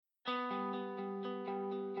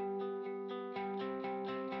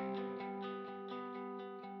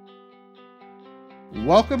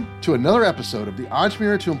Welcome to another episode of the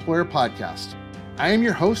Entrepreneur to Employer podcast. I am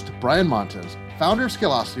your host, Brian Montez, founder of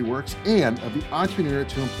Scalosity Works and of the Entrepreneur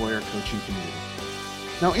to Employer coaching community.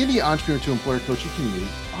 Now, in the Entrepreneur to Employer coaching community,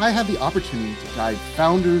 I have the opportunity to guide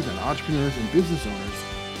founders and entrepreneurs and business owners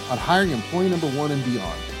on hiring employee number one and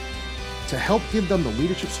beyond, to help give them the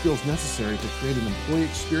leadership skills necessary to create an employee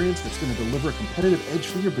experience that's going to deliver a competitive edge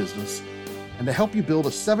for your business, and to help you build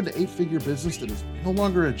a 7 to 8 figure business that is no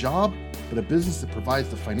longer a job, but a business that provides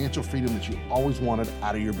the financial freedom that you always wanted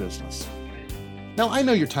out of your business. Now, I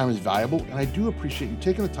know your time is valuable, and I do appreciate you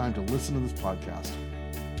taking the time to listen to this podcast.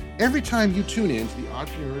 Every time you tune in to the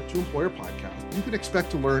Entrepreneur to Employer podcast, you can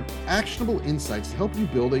expect to learn actionable insights to help you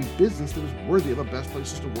build a business that is worthy of a Best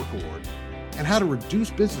Places to Work award, and how to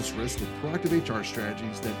reduce business risk with proactive HR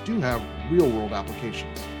strategies that do have real-world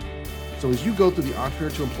applications. So as you go through the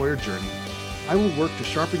Entrepreneur to Employer journey, I will work to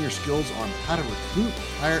sharpen your skills on how to recruit,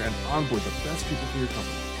 hire, and onboard the best people for your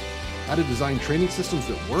company, how to design training systems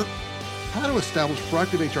that work, how to establish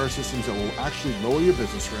proactive HR systems that will actually lower your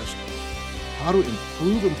business risk, how to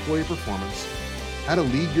improve employee performance, how to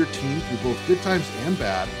lead your team through both good times and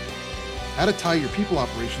bad, how to tie your people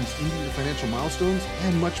operations into your financial milestones,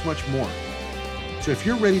 and much, much more. So if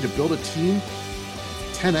you're ready to build a team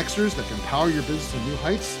of 10Xers that can power your business to new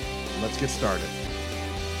heights, let's get started.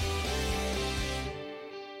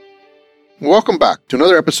 Welcome back to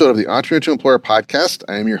another episode of the Entrepreneur to Employer podcast.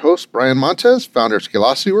 I am your host, Brian Montez, founder of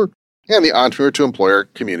Scalosity Works and the Entrepreneur to Employer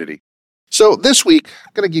community. So this week,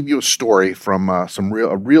 I'm going to give you a story from a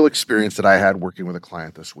real experience that I had working with a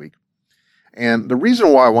client this week. And the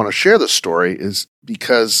reason why I want to share this story is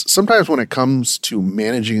because sometimes when it comes to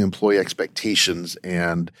managing employee expectations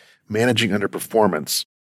and managing underperformance,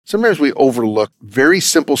 sometimes we overlook very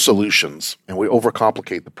simple solutions and we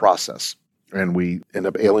overcomplicate the process, and we end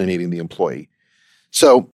up alienating the employee.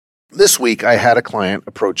 So this week, I had a client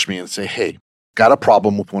approach me and say, hey, got a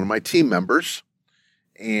problem with one of my team members,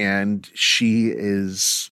 and she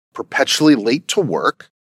is perpetually late to work,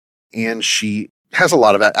 and she has a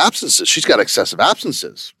lot of absences. She's got excessive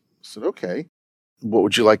absences. I said, okay, what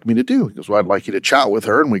would you like me to do? He goes, well, I'd like you to chat with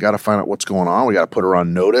her, and we got to find out what's going on. We got to put her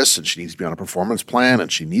on notice, and she needs to be on a performance plan,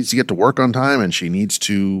 and she needs to get to work on time, and she needs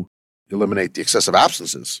to eliminate the excessive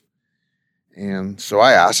absences. And so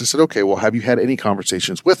I asked, I said, okay, well, have you had any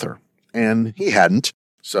conversations with her? And he hadn't.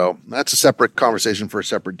 So that's a separate conversation for a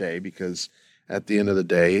separate day, because at the end of the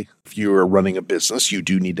day, if you are running a business, you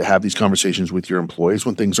do need to have these conversations with your employees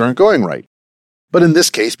when things aren't going right. But in this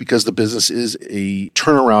case, because the business is a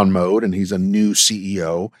turnaround mode and he's a new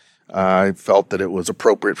CEO, I felt that it was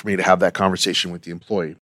appropriate for me to have that conversation with the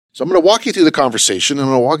employee. So I'm going to walk you through the conversation, and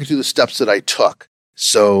I'm going to walk you through the steps that I took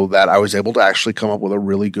so that I was able to actually come up with a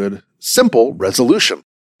really good, simple resolution.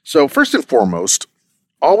 So first and foremost,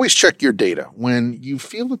 always check your data. When you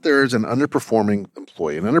feel that there is an underperforming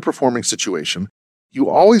employee, an underperforming situation, you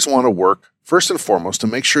always want to work first and foremost to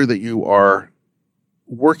make sure that you are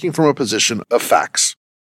working from a position of facts.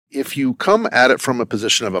 If you come at it from a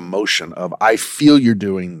position of emotion, of I feel you're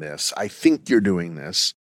doing this, I think you're doing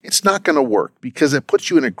this, it's not going to work because it puts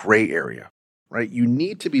you in a gray area, right? You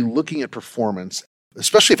need to be looking at performance,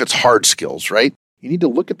 especially if it's hard skills, right? You need to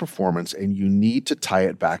look at performance and you need to tie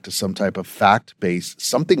it back to some type of fact-based,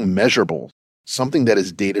 something measurable, something that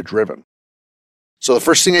is data-driven. So the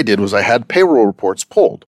first thing I did was I had payroll reports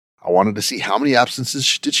pulled. I wanted to see how many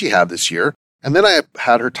absences did she have this year. And then I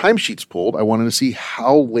had her timesheets pulled. I wanted to see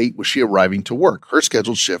how late was she arriving to work. Her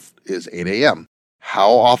scheduled shift is 8 a.m.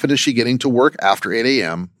 How often is she getting to work after 8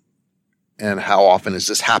 a.m.? And how often is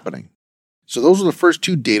this happening? So those are the first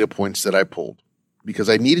two data points that I pulled,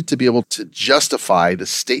 because I needed to be able to justify the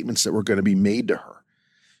statements that were going to be made to her.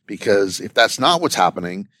 Because if that's not what's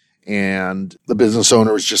happening and the business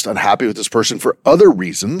owner is just unhappy with this person for other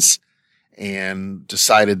reasons and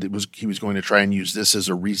decided he was going to try and use this as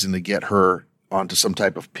a reason to get her onto some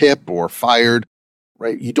type of PIP or fired,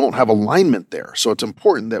 right? You don't have alignment there. So it's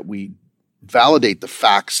important that we validate the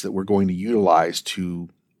facts that we're going to utilize to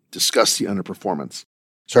discuss the underperformance.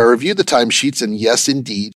 So I reviewed the timesheets, and yes,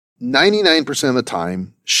 indeed, 99% of the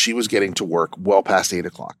time, she was getting to work well past 8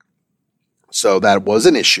 o'clock. So that was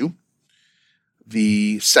an issue.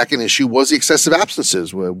 The second issue was the excessive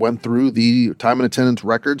absences. We went through the time and attendance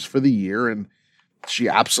records for the year, and she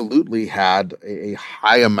absolutely had a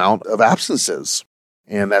high amount of absences.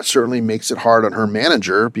 And that certainly makes it hard on her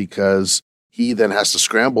manager because he then has to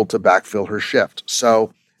scramble to backfill her shift.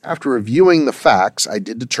 So after reviewing the facts, I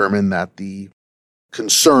did determine that the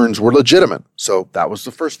concerns were legitimate. So that was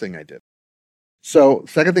the first thing I did. So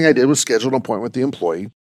second thing I did was schedule an appointment with the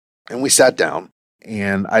employee, and we sat down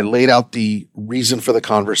and I laid out the reason for the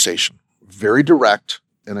conversation. very direct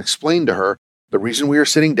and explained to her, the reason we are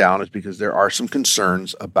sitting down is because there are some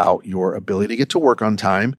concerns about your ability to get to work on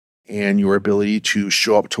time and your ability to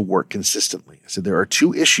show up to work consistently. I said, there are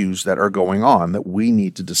two issues that are going on that we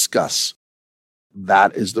need to discuss.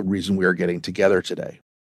 That is the reason we are getting together today.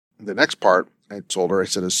 The next part, I told her, I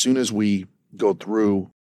said, as soon as we go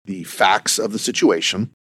through the facts of the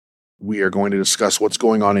situation, we are going to discuss what's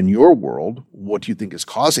going on in your world. What do you think is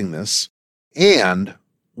causing this? And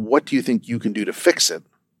what do you think you can do to fix it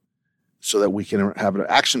so that we can have an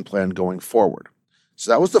action plan going forward? So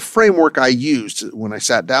that was the framework I used when I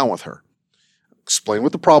sat down with her. Explain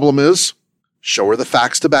what the problem is, show her the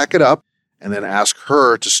facts to back it up, and then ask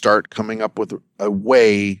her to start coming up with a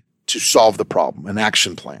way to solve the problem, an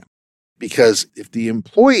action plan. Because if the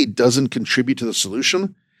employee doesn't contribute to the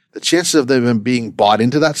solution, the chances of them being bought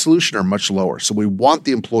into that solution are much lower. So we want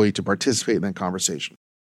the employee to participate in that conversation.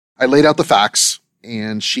 I laid out the facts,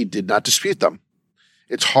 and she did not dispute them.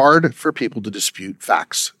 It's hard for people to dispute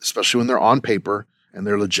facts, especially when they're on paper and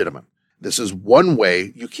they're legitimate. This is one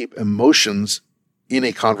way you keep emotions in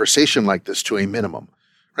a conversation like this to a minimum,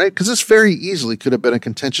 right? Because this very easily could have been a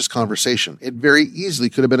contentious conversation. It very easily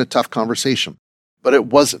could have been a tough conversation, but it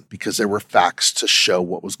wasn't because there were facts to show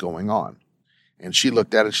what was going on. And she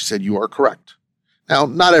looked at it, she said, you are correct. Now,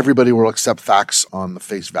 not everybody will accept facts on the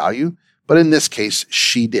face value, but in this case,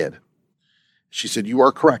 she did. She said, you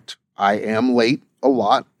are correct. I am late a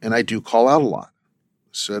lot and I do call out a lot.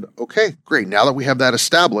 I said, okay, great. Now that we have that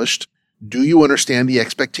established, do you understand the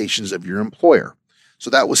expectations of your employer? So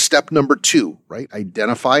that was step number 2, right?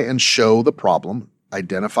 Identify and show the problem,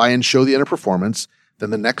 identify and show the underperformance. Then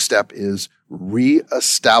the next step is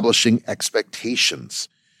reestablishing expectations.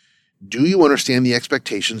 Do you understand the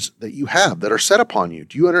expectations that you have that are set upon you?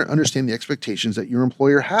 Do you understand the expectations that your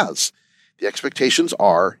employer has? The expectations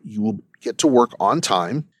are you will get to work on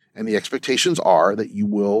time, and the expectations are that you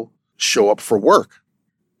will show up for work.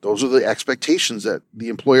 Those are the expectations that the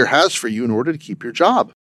employer has for you in order to keep your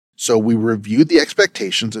job. So we reviewed the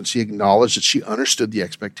expectations, and she acknowledged that she understood the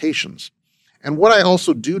expectations. And what I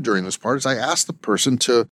also do during this part is I ask the person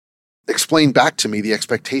to explain back to me the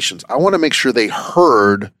expectations. I want to make sure they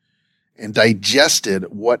heard and digested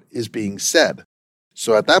what is being said.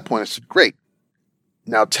 So at that point, I said, great.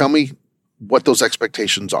 Now tell me what those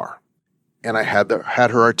expectations are. And I had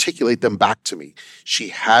her articulate them back to me. She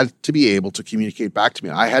had to be able to communicate back to me.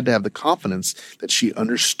 I had to have the confidence that she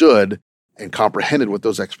understood and comprehended what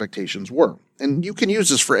those expectations were. And you can use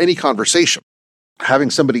this for any conversation.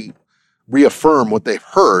 Having somebody reaffirm what they've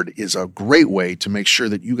heard is a great way to make sure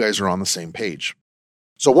that you guys are on the same page.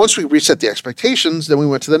 So once we reset the expectations, then we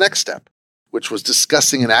went to the next step, which was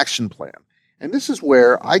discussing an action plan. And this is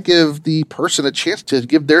where I give the person a chance to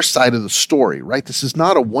give their side of the story, right? This is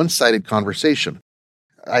not a one-sided conversation.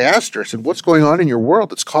 I asked her, I said, what's going on in your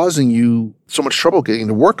world that's causing you so much trouble getting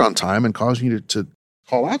to work on time and causing you to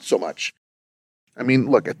call out so much? I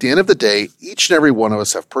mean, look, at the end of the day, each and every one of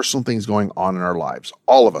us have personal things going on in our lives,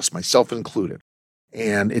 all of us, myself included.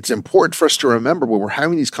 And it's important for us to remember when we're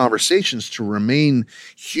having these conversations to remain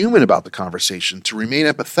human about the conversation, to remain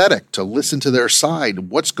empathetic, to listen to their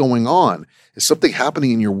side. What's going on? Is something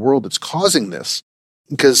happening in your world that's causing this?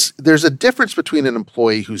 Because there's a difference between an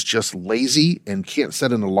employee who's just lazy and can't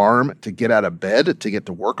set an alarm to get out of bed to get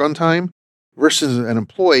to work on time versus an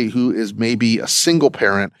employee who is maybe a single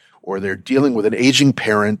parent, or they're dealing with an aging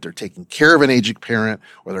parent, they're taking care of an aging parent,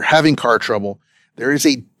 or they're having car trouble. There is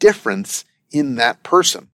a difference in that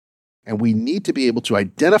person. And we need to be able to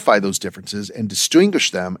identify those differences and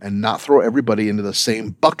distinguish them and not throw everybody into the same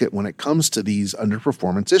bucket when it comes to these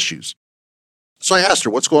underperformance issues. So I asked her,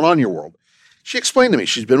 what's going on in your world? She explained to me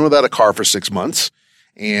she's been without a car for 6 months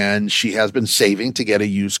and she has been saving to get a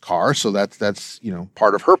used car. So that's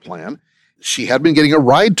part of her plan. She had been getting a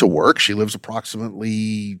ride to work. She lives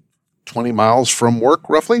approximately 20 miles from work,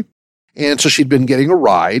 roughly. And so she'd been getting a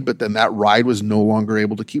ride, but then that ride was no longer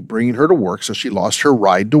able to keep bringing her to work. So she lost her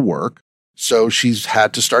ride to work. So she's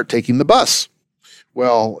had to start taking the bus.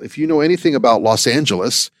 Well, if you know anything about Los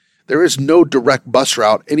Angeles, there is no direct bus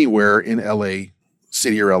route anywhere in LA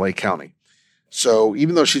City or LA County. So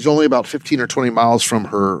even though she's only about 15 or 20 miles from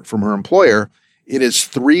her employer, it is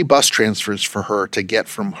 3 bus transfers for her to get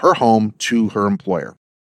from her home to her employer.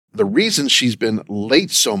 The reason she's been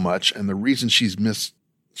late so much and the reason she's missed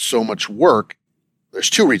so much work, there's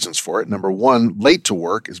 2 reasons for it. Number 1, late to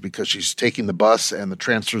work is because she's taking the bus and the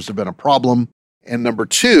transfers have been a problem. And number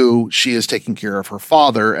 2, she is taking care of her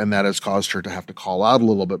father, and that has caused her to have to call out a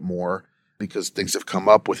little bit more because things have come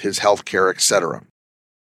up with his health care, etc.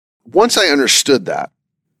 Once I understood that,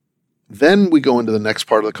 Then we go into the next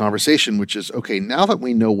part of the conversation, which is, okay, now that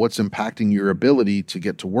we know what's impacting your ability to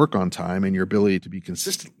get to work on time and your ability to be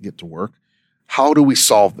consistent to get to work, how do we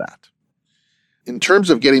solve that? In terms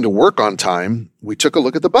of getting to work on time, we took a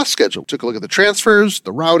look at the bus schedule, took a look at the transfers,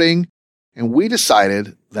 the routing, and we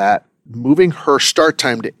decided that moving her start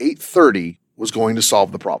time to 8:30 was going to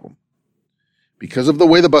solve the problem. Because of the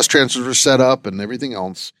way the bus transfers were set up and everything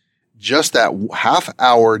else, just that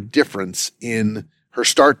half-hour difference in her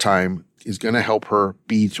start time is going to help her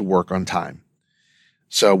be to work on time.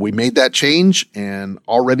 So we made that change, and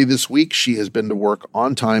already this week, she has been to work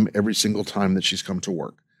on time every single time that she's come to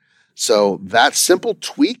work. So that simple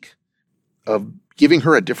tweak of giving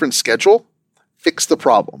her a different schedule fixed the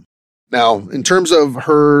problem. Now, in terms of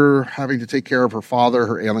her having to take care of her father,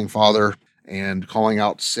 her ailing father, and calling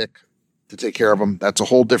out sick to take care of him, that's a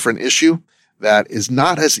whole different issue that is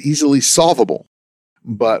not as easily solvable.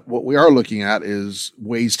 But what we are looking at is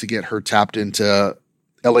ways to get her tapped into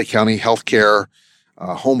LA County healthcare,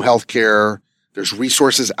 home healthcare. There's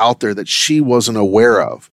resources out there that she wasn't aware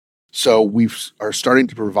of. So we are starting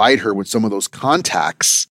to provide her with some of those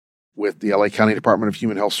contacts with the LA County Department of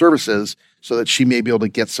Human Health Services so that she may be able to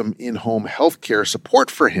get some in-home healthcare support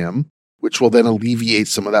for him, which will then alleviate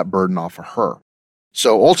some of that burden off of her.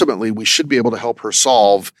 So ultimately, we should be able to help her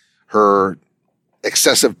solve her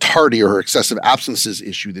excessive tardy or her excessive absences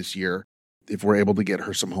issue this year if we're able to get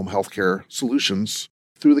her some home healthcare solutions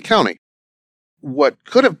through the county. What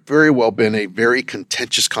could have very well been a very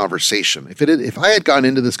contentious conversation, if I had gone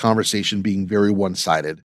into this conversation being very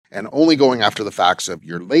one-sided and only going after the facts of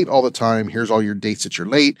you're late all the time, here's all your dates that you're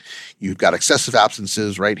late, you've got excessive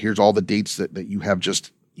absences, right? Here's all the dates that you have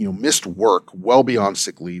just missed work well beyond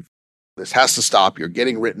sick leave. This has to stop. You're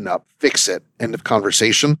getting written up. Fix it. End of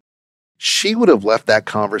conversation. She would have left that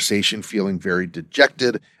conversation feeling very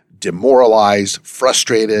dejected, demoralized,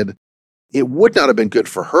 frustrated. It would not have been good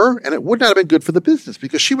for her, and it would not have been good for the business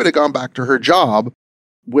because she would have gone back to her job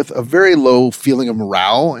with a very low feeling of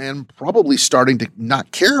morale and probably starting to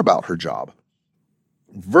not care about her job.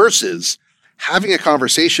 Versus having a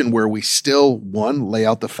conversation where we still, one, lay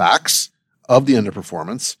out the facts of the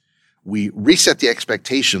underperformance, we reset the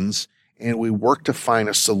expectations, and we work to find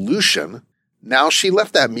a solution. Now she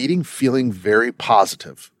left that meeting feeling very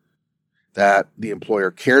positive. That the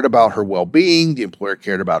employer cared about her well-being, the employer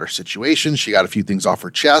cared about her situation, she got a few things off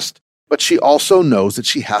her chest, but she also knows that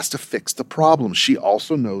she has to fix the problem. She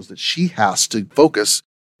also knows that she has to focus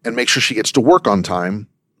and make sure she gets to work on time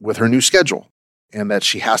with her new schedule, and that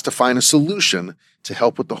she has to find a solution to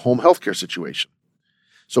help with the home healthcare situation.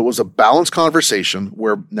 So it was a balanced conversation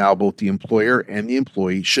where now both the employer and the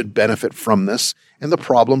employee should benefit from this, and the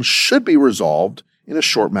problem should be resolved in a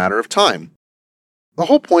short matter of time. The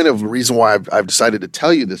whole point of the reason why I've decided to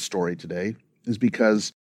tell you this story today is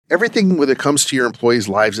because everything when it comes to your employees'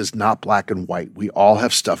 lives is not black and white. We all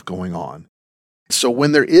have stuff going on. So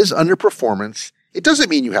when there is underperformance, it doesn't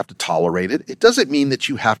mean you have to tolerate it. It doesn't mean that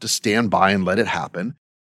you have to stand by and let it happen.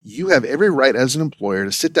 You have every right as an employer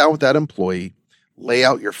to sit down with that employee, lay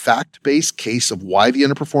out your fact-based case of why the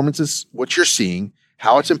underperformance is what you're seeing,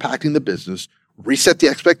 how it's impacting the business, reset the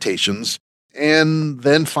expectations, and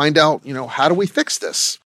then find out, how do we fix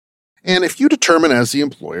this? And if you determine as the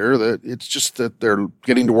employer that it's just that they're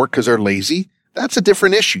getting to work because they're lazy, that's a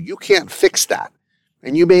different issue. You can't fix that.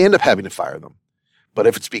 And you may end up having to fire them. But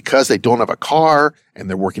if it's because they don't have a car and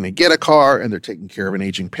they're working to get a car and they're taking care of an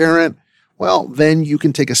aging parent, well, then you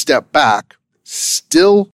can take a step back,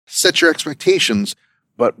 still set your expectations,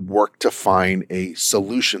 but work to find a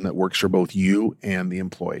solution that works for both you and the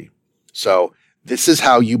employee. So this is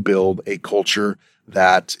how you build a culture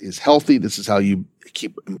that is healthy. This is how you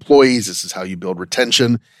keep employees. This is how you build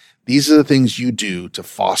retention. These are the things you do to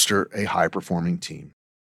foster a high-performing team.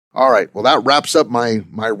 All right. Well, that wraps up my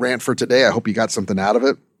rant for today. I hope you got something out of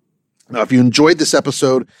it. Now, if you enjoyed this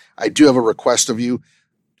episode, I do have a request of you.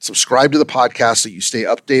 Subscribe to the podcast so you stay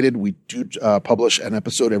updated. We do publish an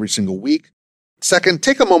episode every single week. Second,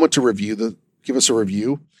 take a moment to give us a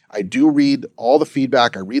review. I do read all the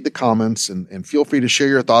feedback. I read the comments, and feel free to share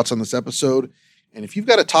your thoughts on this episode. And if you've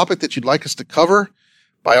got a topic that you'd like us to cover,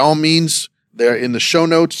 by all means, there in the show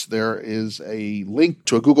notes, there is a link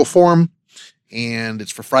to a Google form, and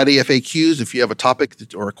it's for Friday FAQs. If you have a topic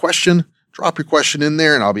or a question, drop your question in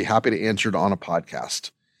there, and I'll be happy to answer it on a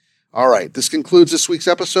podcast. All right, this concludes this week's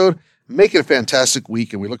episode. Make it a fantastic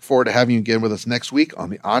week, and we look forward to having you again with us next week on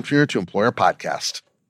the Entrepreneur to Employer podcast.